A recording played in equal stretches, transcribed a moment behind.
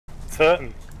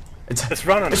hurting. It's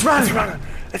running. It's running. It's running.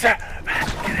 It's running.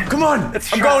 Come on.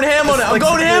 It's I'm going ham on it. I'm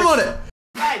going ham on it.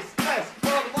 Faceless for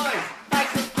the boys.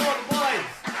 Faceless for the boys.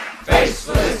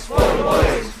 Faceless for the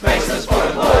boys. Faceless for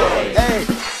the boys. Hey.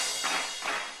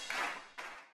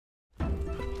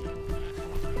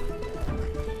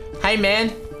 Hey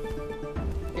man.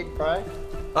 Big bro.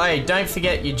 Hey, don't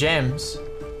forget your gems.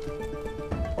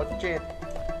 What gem?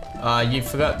 You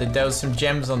forgot that there was some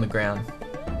gems on the ground.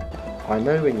 I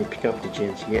know when you pick up the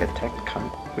gems, you get attacked,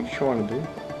 cunt. What are you trying to do?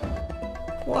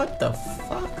 What the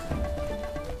fuck?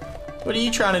 What are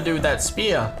you trying to do with that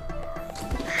spear?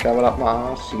 Shove it up my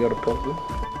ass, you got a problem?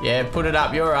 Yeah, put it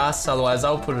up your ass, otherwise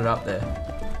I'll put it up there.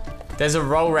 There's a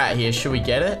roll rat here, should we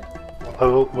get it?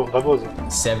 What level is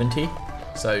it? 70,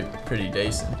 so pretty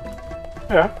decent.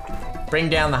 Yeah. Bring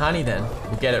down the honey then,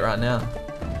 we'll get it right now.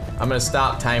 I'm gonna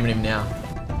start taming him now.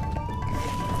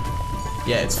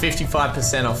 Yeah, it's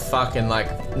 55% off fucking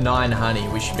like 9 honey.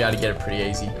 We should be able to get it pretty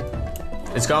easy.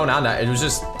 It's going under. It was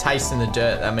just tasting the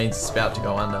dirt. That means it's about to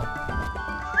go under.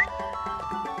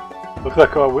 Look at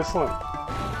that guy whistling.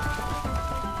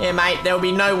 Yeah, mate. There'll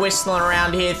be no whistling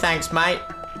around here. Thanks, mate.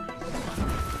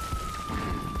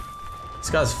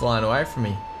 This guy's flying away from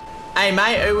me. Hey,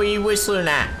 mate. Who are you whistling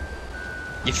at?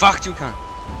 You fucked, you cunt.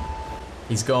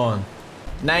 He's gone.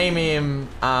 Name him,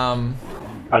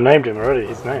 I named him already.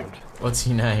 He's named. What's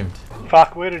he named?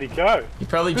 Fuck, where did he go? He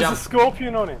probably There's jumped. a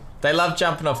scorpion on him. They love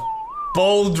jumping off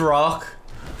Bald Rock.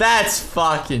 That's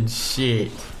fucking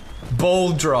shit.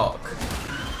 Bald Rock.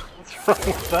 What's wrong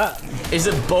with that? Is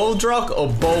it Bald Rock or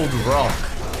Bold Rock?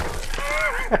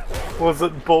 Was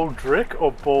it Baldrick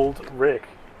or Bald Rick?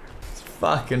 It's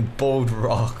fucking Bald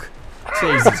Rock.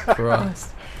 Jesus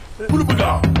Christ.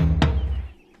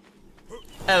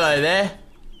 Hello there.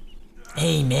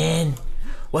 Hey man,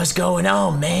 what's going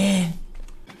on, man?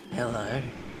 Hello.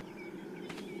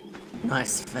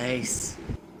 Nice face.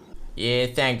 Yeah,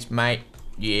 thanks, mate.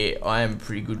 Yeah, I am a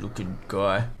pretty good looking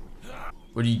guy.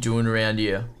 What are you doing around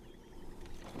here?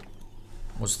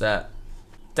 What's that?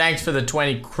 Thanks for the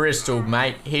 20 crystal,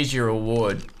 mate. Here's your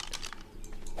reward.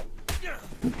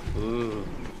 Ooh.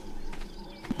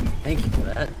 Thank you for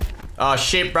that. Oh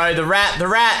shit, bro, the rat, the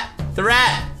rat, the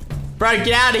rat! Bro,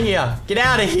 get out of here! Get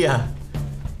out of here!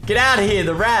 Get out of here,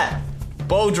 the rat!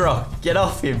 Baldrock, get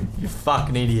off him, you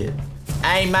fucking idiot.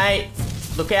 Hey, mate,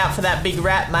 look out for that big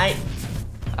rat, mate.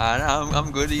 No,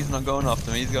 I'm good. He's not going after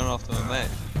me. He's going after my mate.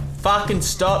 Fucking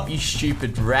stop, you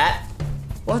stupid rat.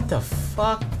 What the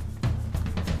fuck?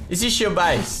 Is this your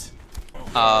base?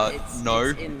 No. It's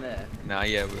in there. Nah,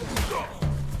 yeah.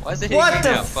 Why is it hitting What me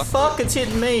the now? fuck? It's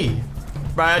hitting me.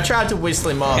 Bro, I tried to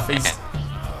whistle him off. He's...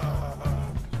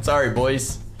 Sorry,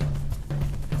 boys.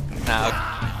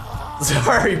 Nah.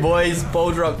 Sorry, boys.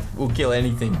 Baldrock will kill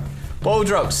anything.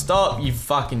 Baldrock, stop, you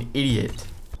fucking idiot.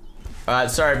 Alright,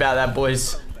 sorry about that,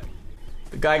 boys.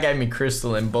 The guy gave me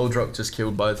crystal and Baldrock just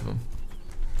killed both of them.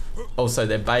 Also,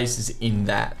 their base is in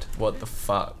that. What the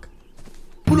fuck?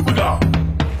 What's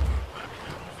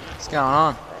going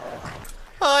on?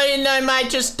 Oh, you know, mate,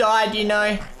 just died, you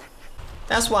know.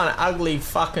 That's one ugly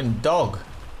fucking dog.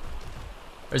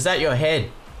 Or is that your head?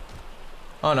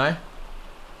 Oh, no.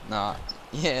 Nah.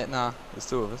 Yeah, nah. There's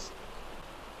 2 of us.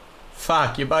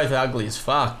 Fuck, you're both ugly as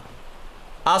fuck.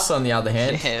 Us, on the other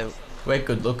hand, Yeah. we're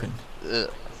good looking.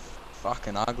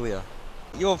 Fucking uglier.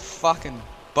 You're fucking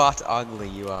butt ugly,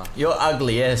 you are. You're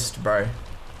ugliest, bro.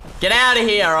 Get out of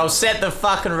here, I'll set the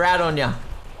fucking rat on ya.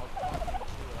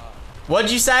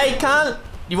 What'd you say, cunt?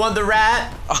 You want the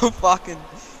rat?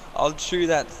 I'll chew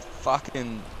that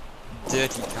fucking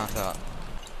dirty cunt up.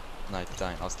 No,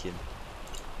 don't. I was kidding.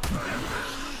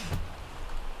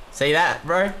 See that,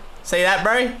 bro? See that,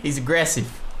 bro? He's aggressive.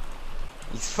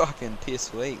 He's fucking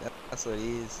piss weak. That's what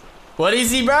he is. What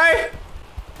is he, bro?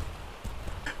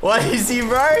 What is he,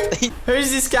 bro?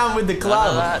 Who's this cunt with the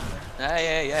club?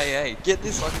 Hey. Get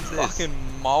this fucking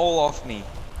mole off me.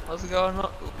 What's going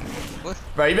on? What?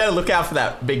 Bro, you better look out for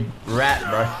that big rat,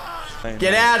 bro.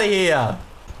 Get out of here.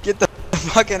 Get the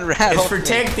fucking rat It's off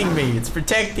protecting me. It's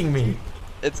protecting me.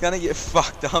 It's gonna get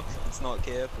fucked up if it's not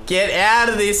careful. Get out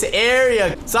of this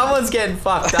area. Someone's getting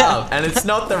fucked up, and it's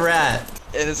not the rat.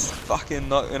 It's fucking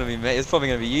not gonna be me. It's probably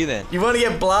gonna be you then. You want to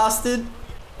get blasted?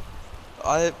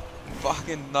 I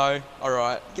fucking know.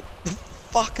 Alright. Get the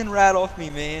fucking rat off me,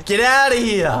 man. Get out of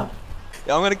here.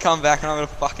 Yeah, I'm gonna come back and I'm gonna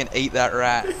fucking eat that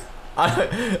rat.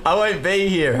 I won't be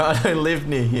here. I don't live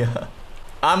near here.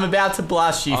 I'm about to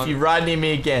blast you if you ride near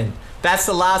me again. That's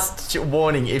the last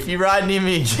warning. If you ride near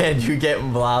me again, you're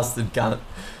getting blasted, cunt.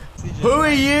 oxygen. Who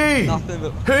are you? Nothing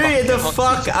but Who the fucking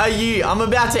fuck oxygen. are you? I'm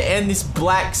about to end this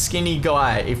black skinny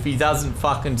guy if he doesn't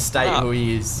fucking state Nah. who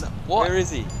he is. What? Where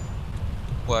is he? Wait,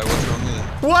 what's wrong with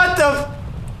him? What the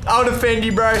I'll defend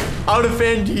you, bro. I'll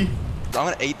defend you. I'm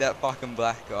gonna eat that fucking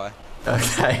black guy.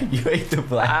 Okay, you eat the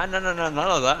black. No, none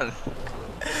of that.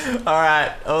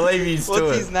 Alright, I'll leave you to it.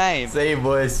 What's his name? See you,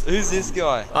 boys. Who's this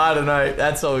guy? I don't know.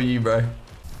 That's all you, bro.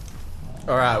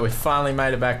 Alright, we finally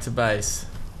made it back to base.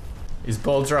 Is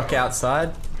Baldrock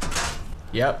outside?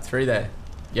 Yep, through there.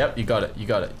 Yep, you got it. You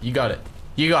got it. You got it.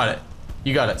 You got it.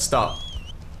 You got it. Stop.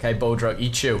 Okay, Baldrock, you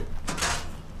chill.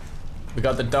 We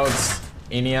got the dogs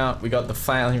in here. We got the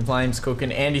flames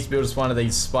cooking. Andy's built us one of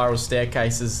these spiral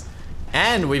staircases.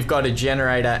 And we've got a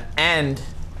generator and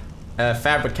a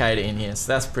fabricator in here.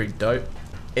 So that's pretty dope.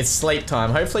 It's sleep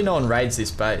time. Hopefully no one raids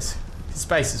this base. This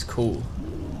base is cool.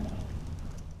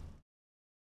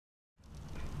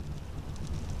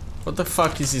 What the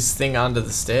fuck is this thing under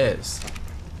the stairs?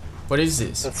 What is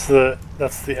this? That's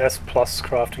the S plus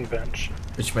crafting bench.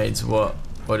 Which means what?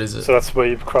 What is it? So that's where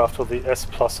you craft all the S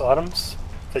plus items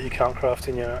that you can't craft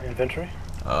in your inventory.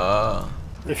 Ah.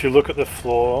 If you look at the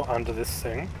floor under this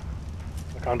thing,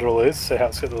 like under all these, see how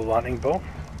it's got the lightning bolt?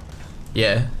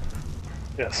 Yeah.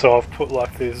 Yeah, so I've put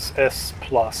like these S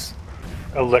plus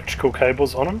electrical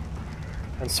cables on them,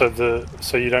 and so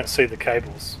you don't see the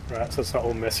cables, right? So it's not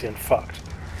all messy and fucked.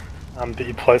 But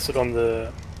you place it on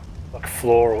the like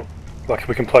floor, or like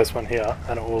we can place one here,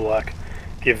 and it will like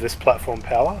give this platform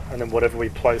power, and then whatever we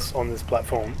place on this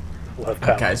platform will have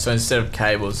power. Okay, so instead of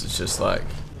cables, it's just like...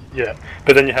 Yeah,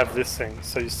 but then you have this thing,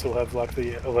 so you still have like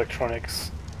the electronics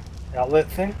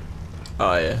outlet thing.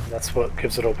 Oh yeah. That's what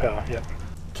gives it all power. Yeah.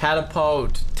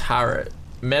 Catapult turret,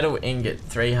 metal ingot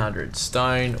 300,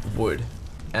 stone, wood,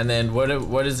 and then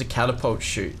what does the catapult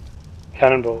shoot?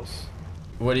 Cannonballs.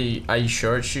 Are you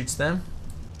sure it shoots them?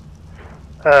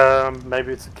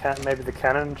 Maybe it's maybe the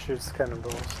cannon shoots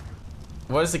cannonballs.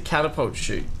 What does the catapult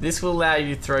shoot? This will allow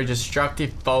you to throw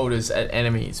destructive boulders at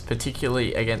enemies,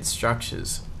 particularly against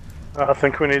structures. I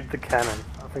think we need the cannon.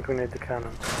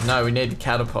 No, we need the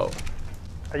catapult.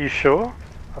 Are you sure?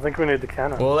 I think we need the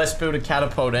cannon. Well, let's build a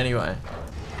catapult anyway.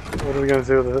 What are we going to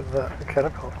do with the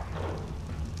catapult?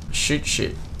 Shoot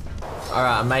shit.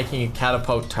 Alright, I'm making a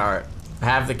catapult turret. I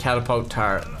have the catapult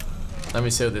turret. Let me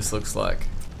see what this looks like.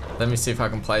 Let me see if I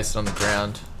can place it on the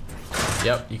ground.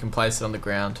 Yep, you can place it on the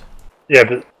ground. Yeah,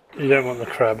 but you don't want the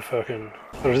crab fucking...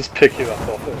 It'll just pick you up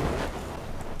off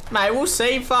it. Mate, we'll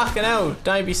see, fucking hell.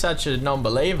 Don't be such a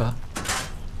non-believer.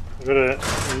 I've got a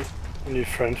new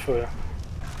friend for you.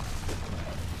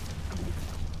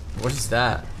 What is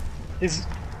that?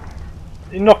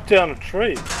 He knocked down a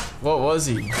tree. What was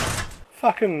he?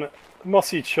 Fucking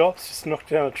mossy chops just knocked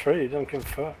down a tree. Don't give a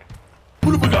fuck.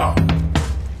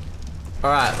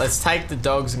 Alright, let's take the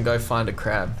dogs and go find a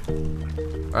crab.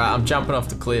 Alright, I'm jumping off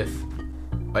the cliff.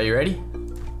 Are you ready?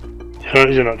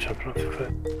 You're not jumping off the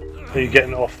cliff. Are you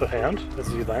getting off the hound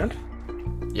as you land?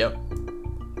 Yep.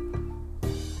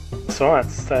 It's alright,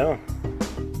 stay on.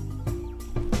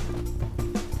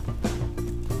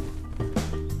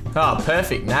 Oh,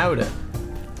 perfect. Nailed it.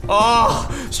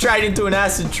 Oh, straight into an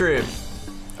acid trip.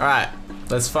 Alright,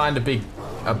 let's find a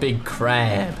big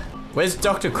crab. Where's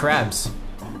Dr. Krabs?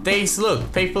 These,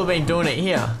 look, people have been doing it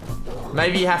here.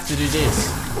 Maybe you have to do this.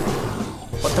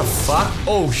 What the fuck?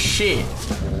 Oh, shit.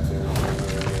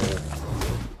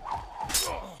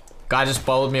 Guy just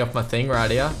bowled me off my thing right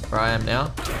here, where I am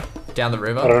now. Down the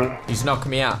river. He's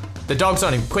knocking me out. The dog's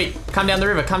on him. Quick, come down the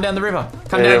river, come down the river.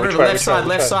 Come down the river, left side.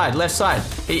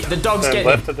 The dog's getting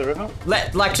left of the river?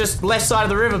 like just left side of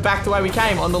the river, back the way we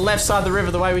came. On the left side of the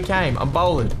river, the way we came. I'm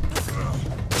bowling.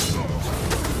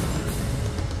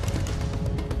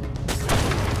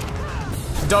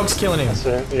 The dog's killing him. That's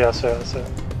it. Yeah, that's it.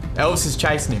 Elvis is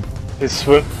chasing him. He's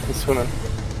swimming. He's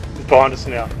behind us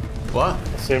now. What?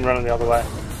 I see him running the other way.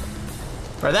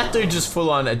 Bro, that dude just full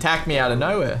on attacked me out of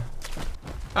nowhere.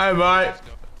 Hey, mate.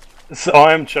 It's the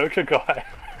I am Joker guy.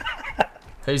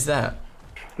 Who's that?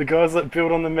 The guys that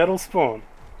build on the metal spawn.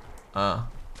 Ah.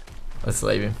 Let's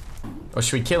leave him. Or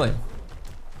should we kill him?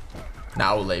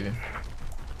 Nah, we'll leave him.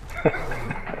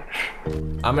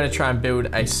 I'm gonna try and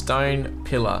build a stone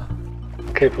pillar.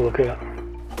 Keep a lookout.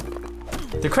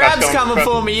 The crab's coming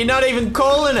for me, you're not even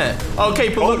calling it! Oh,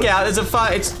 keep a lookout, there's a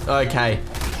fight, it's... Okay.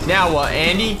 Now what,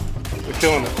 Andy? We're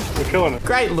killing it.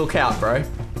 Great lookout, bro.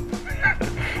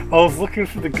 I was looking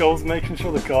for the goals, making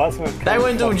sure the guys weren't They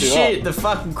weren't doing shit, the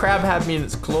fucking crab had me in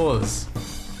its claws.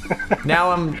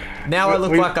 Now I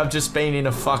look like I've just been in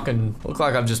a fucking... Look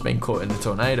like I've just been caught in a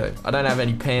tornado. I don't have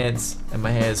any pants, and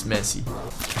my hair's messy.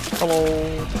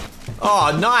 Hello.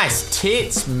 Oh, nice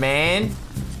tits, man.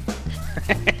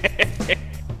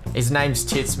 His name's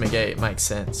Tits McGee. It makes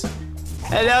sense.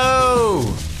 Hello.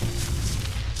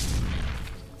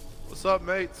 What's up,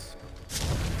 mates?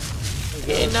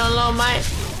 Getting along, mate.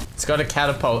 It's got a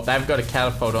catapult. They've got a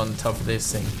catapult on the top of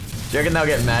this thing. Do you reckon they'll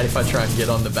get mad if I try and get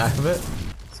on the back of it?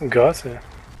 Some guys here.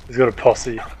 He's got a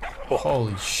posse. Oh,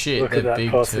 Holy shit, look at they're that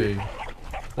big posse. too.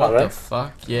 What Are they? the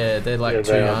fuck? Yeah, they're like Yeah,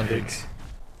 they are 200. big.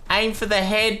 Aim for the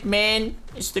head, man.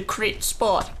 It's the crit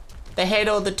spot. The head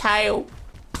or the tail.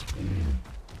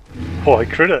 Oh, he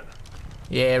crit it.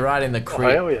 Yeah, right in the Oh,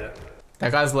 crit. hell yeah.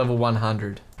 That guy's level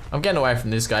 100. I'm getting away from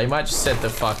this guy. He might just set the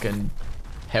fucking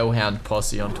hellhound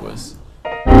posse onto us.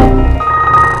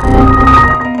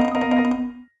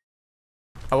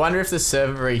 I wonder if the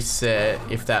server reset,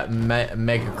 if that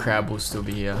mega crab will still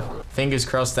be here. Fingers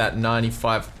crossed that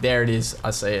 95. There it is.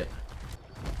 I see it.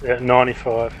 Yeah,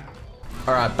 95.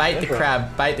 Alright, bait That's the right.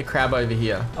 crab. Bait the crab over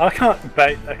here. I can't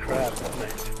bait a crab,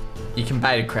 mate. You can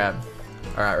bait a crab.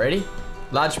 Alright, ready?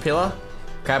 Large pillar.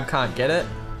 Crab can't get it.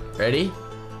 Ready?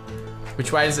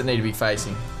 Which way does it need to be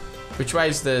facing? Which way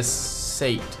is the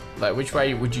seat? Like, which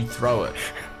way would you throw it?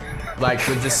 Like,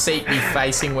 would the seat be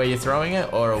facing where you're throwing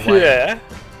it, or away? Yeah.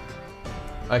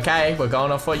 Okay, we're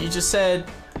going off what you just said.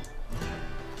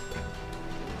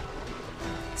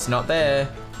 It's not there.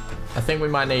 I think we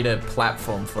might need a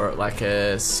platform for it, like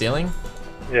a ceiling.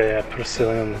 Yeah, put a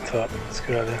ceiling on the top. That's a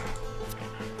good idea.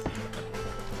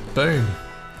 Boom.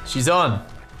 She's on.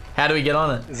 How do we get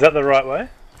on it? Is that the right way?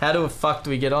 How the fuck do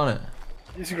we get on it?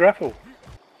 Use your grapple.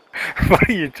 What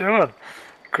are you doing?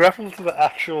 Grapple to the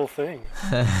actual thing.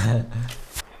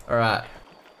 Alright.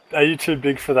 Are you too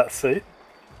big for that seat?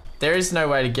 There is no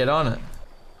way to get on it.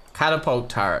 Catapult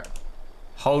turret.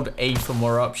 Hold E for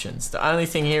more options. The only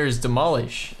thing here is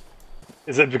demolish.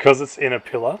 Is it because it's in a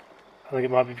pillar? I think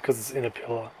it might be because it's in a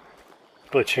pillar.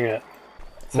 Glitching it.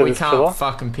 So Well, we this can't pillar?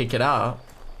 fucking pick it up.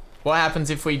 What happens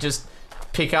if we just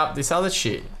pick up this other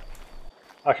shit?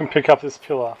 I can pick up this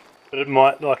pillar, but it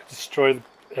might like destroy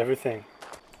everything.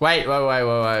 Wait a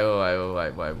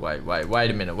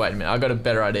minute. I got a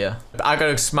better idea. I got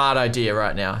a smart idea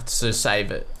right now to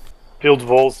save it. Build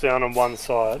walls down on one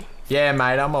side. Yeah,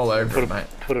 mate, I'm all over it, mate.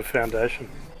 Put a foundation.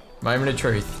 Moment of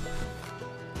truth.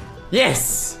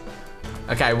 Yes!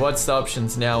 Okay, what's the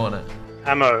options now on it?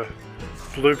 Ammo.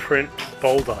 Blueprint.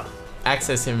 Boulder.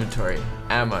 Access inventory.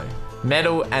 Ammo.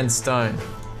 Metal and stone.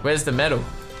 Where's the metal?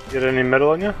 Get any metal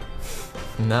on you?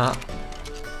 Nah.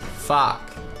 Fuck.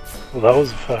 Well, that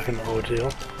was a fucking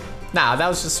ordeal. Nah, that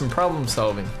was just some problem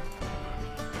solving.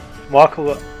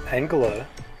 Michelangelo.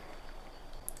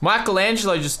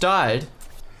 Michelangelo just died.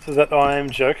 So that I Am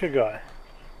Joker guy.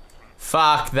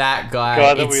 Fuck that guy.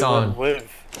 Guy that It's we on. let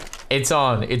live. It's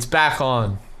on. It's back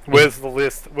on. Where's the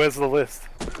list? Where's the list?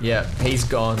 Yeah, he's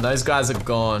gone. Those guys are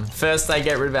gone. First they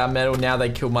get rid of our metal, now they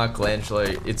kill Michelangelo.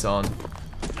 It's on.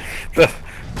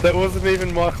 That wasn't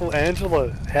even Michelangelo.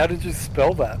 How did you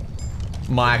spell that?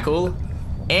 Michael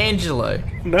Angelo.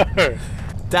 No.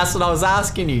 That's what I was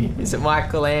asking you. Is it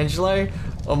Michelangelo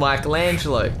or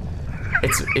Michelangelo?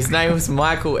 His name was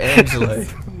Michelangelo.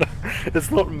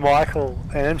 It's not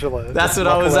Michelangelo. That's It's what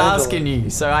I was Michelangelo. asking you.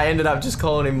 So I ended up just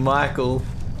calling him Michael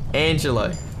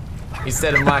Angelo.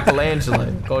 Instead of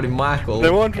Michelangelo. Called him Michael.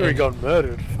 No wonder he got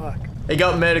murdered. Fuck. He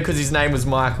got murdered because his name was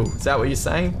Michael. Is that what you're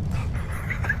saying?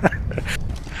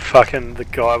 Fucking the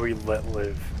guy we let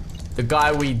live. The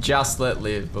guy we just let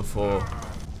live before.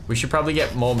 We should probably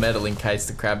get more metal in case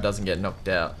the crab doesn't get knocked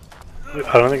out.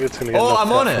 I don't think it's gonna get Oh, knocked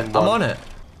I'm on out it. from I'm one. on it.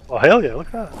 Oh hell yeah!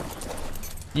 Look at that.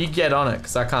 You get on it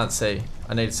because I can't see.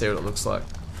 I need to see what it looks like.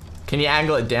 Can you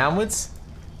angle it downwards?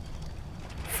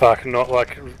 Fuck, not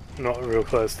real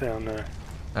close down there.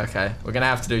 Okay, we're gonna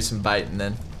have to do some baiting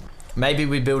then. Maybe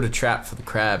we build a trap for the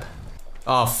crab.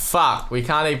 Oh fuck, we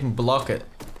can't even block it.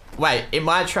 Wait, it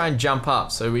might try and jump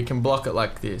up, so we can block it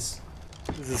like this.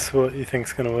 Is this what you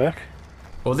think's gonna work?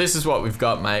 Well, this is what we've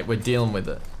got, mate. We're dealing with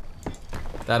it.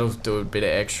 That'll do a bit of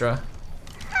extra.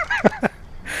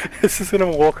 This is gonna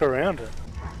walk around it.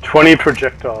 20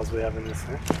 projectiles we have in this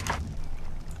thing.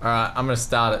 Alright, I'm gonna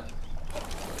start it.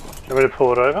 You want me to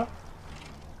pull it over?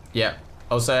 Yeah.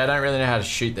 Also, I don't really know how to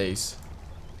shoot these.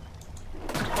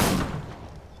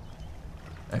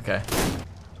 Okay.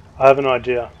 I have an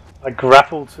idea. I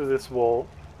grapple to this wall.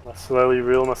 I slowly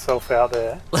reel myself out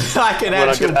there. Like an When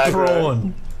I actual get aggro.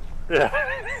 prawn.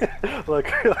 Yeah,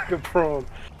 like a prawn.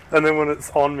 And then when it's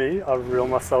on me, I reel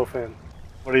myself in.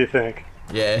 What do you think?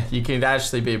 Yeah, you can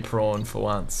actually be a prawn for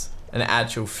once. An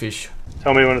actual fish.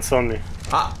 Tell me when it's on me.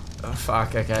 Ah, oh,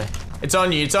 fuck, okay. It's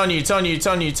on you, it's on you, it's on you, it's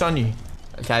on you, it's on you.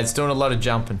 Okay, it's doing a lot of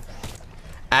jumping.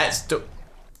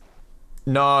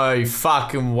 No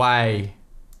fucking way.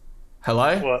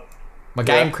 Hello? What? My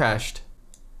game Yeah. crashed.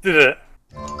 Did it?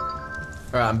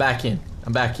 Alright, I'm back in.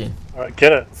 I'm back in. Alright,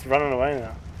 get it. It's running away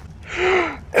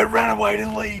now. It ran away to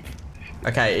leap.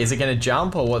 Okay, is it gonna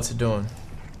jump or what's it doing?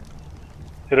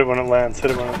 Hit it when it lands.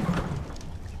 Hit it when it...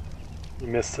 You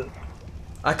missed it.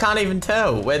 I can't even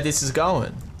tell where this is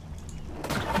going.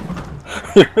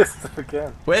 You missed it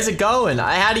again. Where's it going?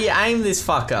 How do you aim this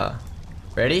fucker?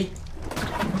 Ready?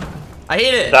 I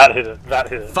hit it! That hit it. That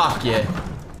hit it. Fuck yeah.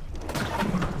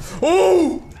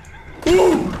 Ooh!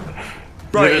 Ooh!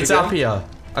 Bro, Hit it it's again? up here.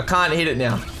 I can't hit it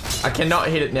now. I cannot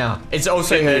hit it now. It's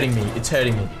also Hit me. hurting me. It's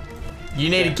hurting me. You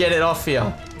need to get it off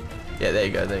here. Yeah, there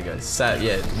you go, there you go. So,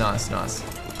 yeah, nice, nice.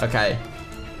 Okay.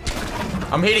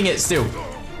 I'm hitting it still.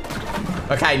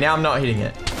 Okay, now I'm not hitting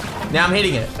it. Now I'm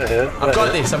hitting it. That hit. I've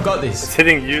got this, I've got It's this.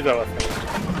 hitting you though, I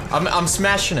think. I'm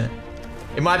smashing it.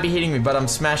 It might be hitting me, but I'm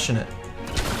smashing it.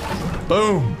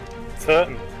 Boom. It's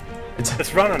hurting.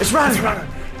 It's running. It's running. It's running.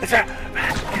 It's out.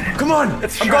 Come on.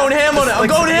 It's I'm trying- going ham on it. it's I'm like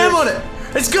going ham this. on it.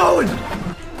 It's going.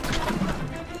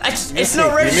 It's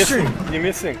not registering. You're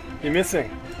missing. You're missing.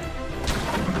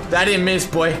 That didn't miss,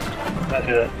 boy. That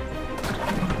hit it.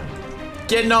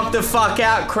 Get knocked the fuck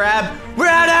out, crab. We're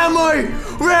out of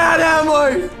ammo. We're out of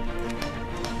ammo.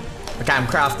 Okay, I'm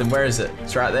crafting. Where is it?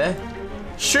 It's right there.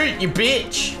 Shoot, you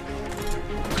bitch.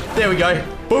 There we go.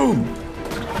 Boom.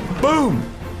 Boom.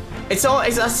 It's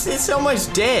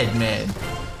almost dead, man.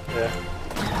 Yeah.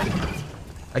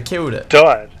 I killed it.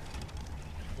 Died.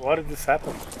 Why did this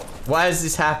happen? Why has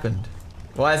this happened?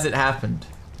 Why has it happened?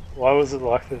 Why was it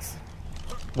like this?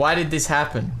 Why did this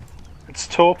happen? Its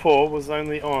torpor was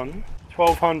only on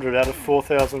 1200 out of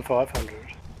 4500.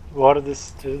 Why did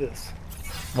this do this?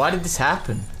 Why did this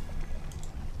happen?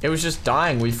 It was just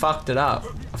dying. We fucked it up.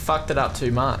 I fucked it up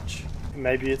too much.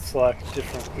 Maybe it's like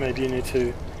different. Maybe you need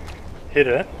to hit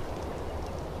it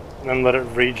and then let it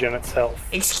regen its health.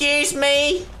 Excuse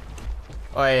me?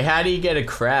 Oi, how do you get a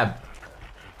crab?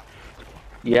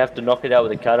 You have to knock it out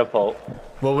with a catapult.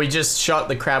 Well, we just shot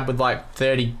the crab with like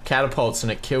 30 catapults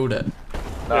and it killed it.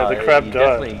 Yeah, the crab you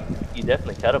died. You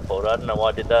definitely catapult. I don't know why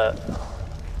I did that.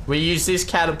 We used this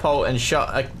catapult and shot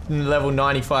a level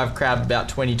 95 crab about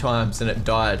 20 times and it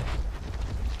died.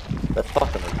 That's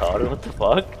fucking retarded. What the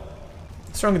fuck?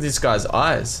 What's wrong with this guy's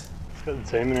eyes? It's got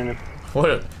a demon in him.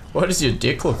 What does your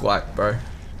dick look like, bro?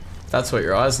 That's what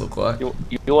your eyes look like. You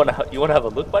wanna have a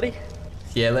look, buddy?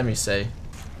 Yeah, let me see.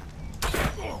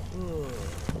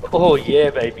 Oh yeah,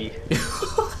 baby.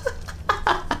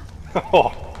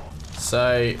 Oh,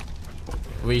 So,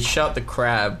 we shot the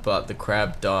crab, but the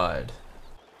crab died.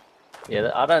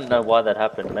 Yeah, I don't know why that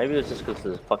happened. Maybe it was just because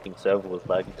the fucking server was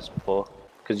lagging just before.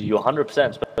 Because you're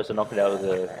 100% supposed to knock it out with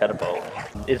a catapult.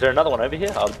 Is there another one over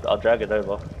here? I'll drag it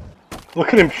over.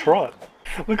 look at him trot.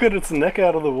 Look at its neck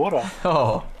out of the water.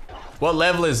 Oh, what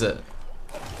level is it?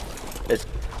 It's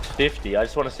 50. I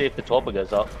just want to see if the torpor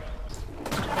goes up.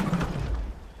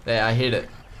 There, I hit it.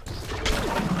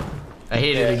 I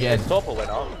hit it The again. torpor went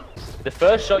up. The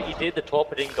first shot you did, the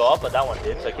torpor didn't go up, but that one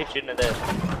did. So keep shooting it there.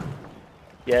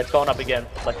 Yeah, it's going up again.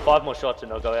 Like 5 more shots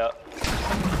and it'll go out.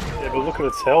 Yeah, but look at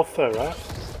its health though, right?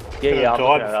 Yeah, I'm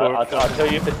died looking at it. before I'll tell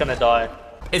you if it's gonna die.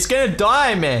 It's gonna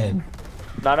die, man.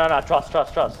 No, trust.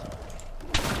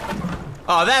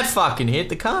 Oh, that fucking hit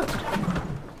the cunt.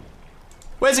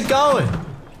 Where's it going?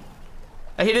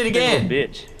 I hit it Little again.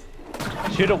 bitch.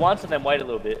 Shoot it once and then wait a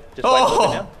little bit. Just wait a little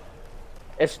bit now.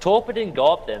 Its torpor didn't go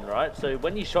up then, right? So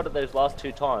when you shot it those last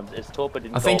 2 times, its torpor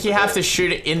didn't go I up think you at have all. to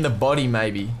shoot it in the body,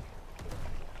 maybe.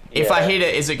 If I hit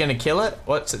it, is it gonna kill it?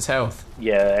 What's its health?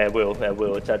 Yeah, it will.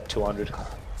 It's at 200.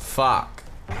 Fuck.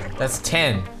 That's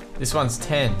 10. This one's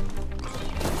 10.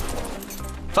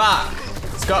 Fuck.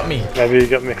 It's got me. Maybe you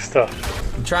got mixed up.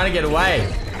 I'm trying to get away.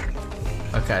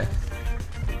 Okay.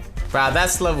 Wow,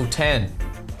 that's level 10.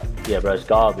 Yeah, bro, it's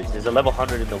garbage. There's a level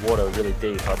 100 in the water, really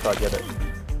deep. I'll try to get it.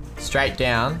 Straight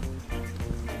down.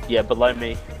 Yeah, below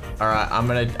me. All right,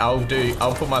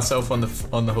 I'll put myself on the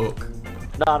hook.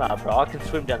 No, bro, I can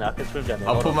swim down there.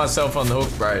 I'll Hold put on. myself on the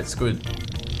hook, bro. It's good.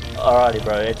 Alrighty,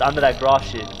 bro. It's under that grass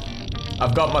shit.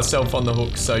 I've got myself on the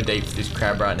hook so deep for this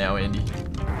crab right now, Andy.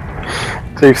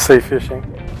 Deep sea fishing.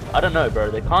 I don't know, bro.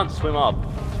 They can't swim up.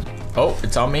 Oh,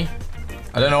 it's on me.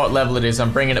 I don't know what level it is.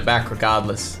 I'm bringing it back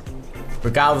regardless.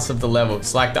 Regardless of the level.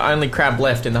 It's like the only crab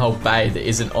left in the whole bay that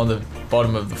isn't on the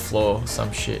bottom of the floor or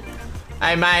some shit.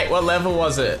 Hey, mate, what level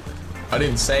was it? I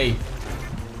didn't see.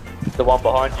 The one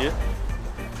behind you,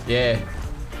 Yeah.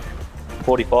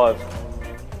 45.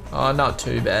 Oh, not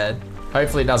too bad.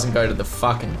 Hopefully it doesn't go to the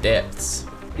fucking depths.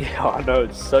 Yeah, I know,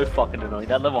 it's so fucking annoying.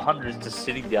 That level 100 is just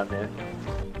sitting down there.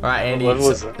 Alright, Andy, What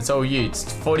was it? it's all you.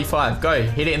 It's 45. Go,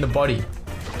 hit it in the body.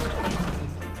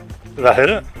 Did I hit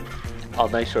it? I'll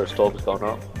make sure its torp is going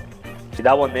up. See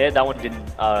that one there? That one didn't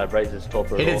raise its torp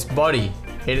at all. Hit its body.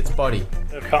 Hit its body.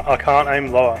 I can't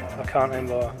aim lower. I can't aim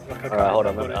lower. Like, Alright, hold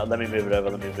on. Let me move it over.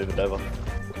 Let me move it over.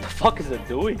 What the fuck is it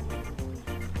doing?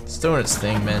 It's doing its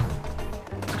thing, man.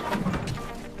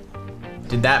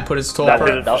 Did that put its torp That up?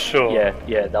 did it for sure.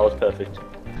 Yeah, that was perfect.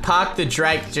 Park the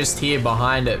Drake just here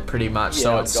behind it, pretty much,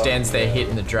 so I'm it stands going, there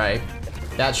hitting the Drake.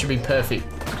 That should be perfect.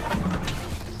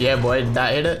 Yeah, boy, did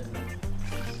that hit it?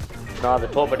 Nah, the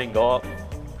torp didn't go up.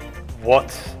 What?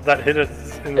 That hit it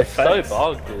in the It's face.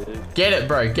 so bugged, dude. Get it,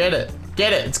 bro, get it.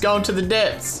 Get it, it's going to the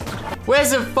depths.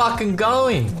 Where's it fucking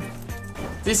going?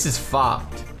 This is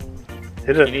fucked.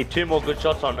 Hit You it. need 2 more good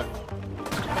shots on it.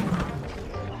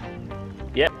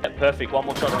 Yep, perfect. 1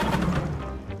 more shot on it.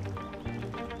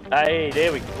 Hey,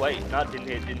 there we go. Wait, no, didn't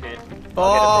hit. I'll get it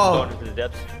from going into the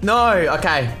depths. No,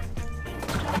 okay.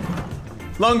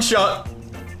 Long shot.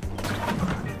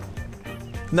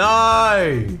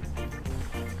 No.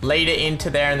 Lead it into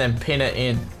there and then pin it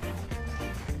in.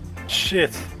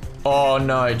 Shit. Oh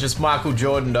no, just Michael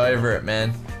Jordan'd over it,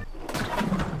 man.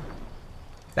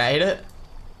 That hit it?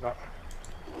 No.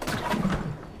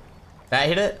 That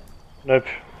hit it? Nope.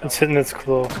 It's hitting its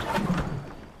claw.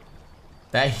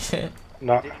 That hit it?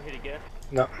 No. Didn't hit again.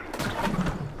 No.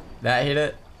 That hit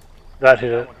it? That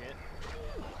hit it. One hit.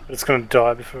 But it's gonna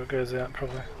die before it goes out,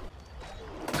 probably.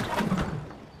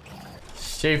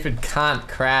 Stupid cunt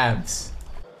crabs.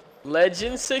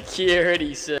 Legend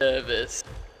Security Service.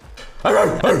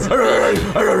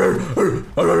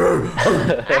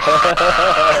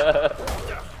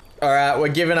 Alright, we're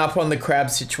giving up on the crab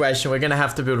situation. We're gonna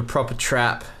have to build a proper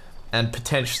trap and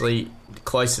potentially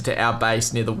closer to our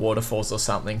base near the waterfalls or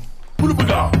something.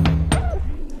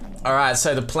 Alright,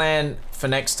 so the plan for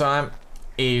next time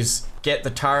is get the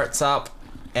turrets up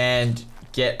and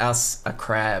get us a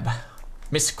crab.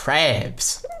 Miss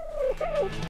Krabs.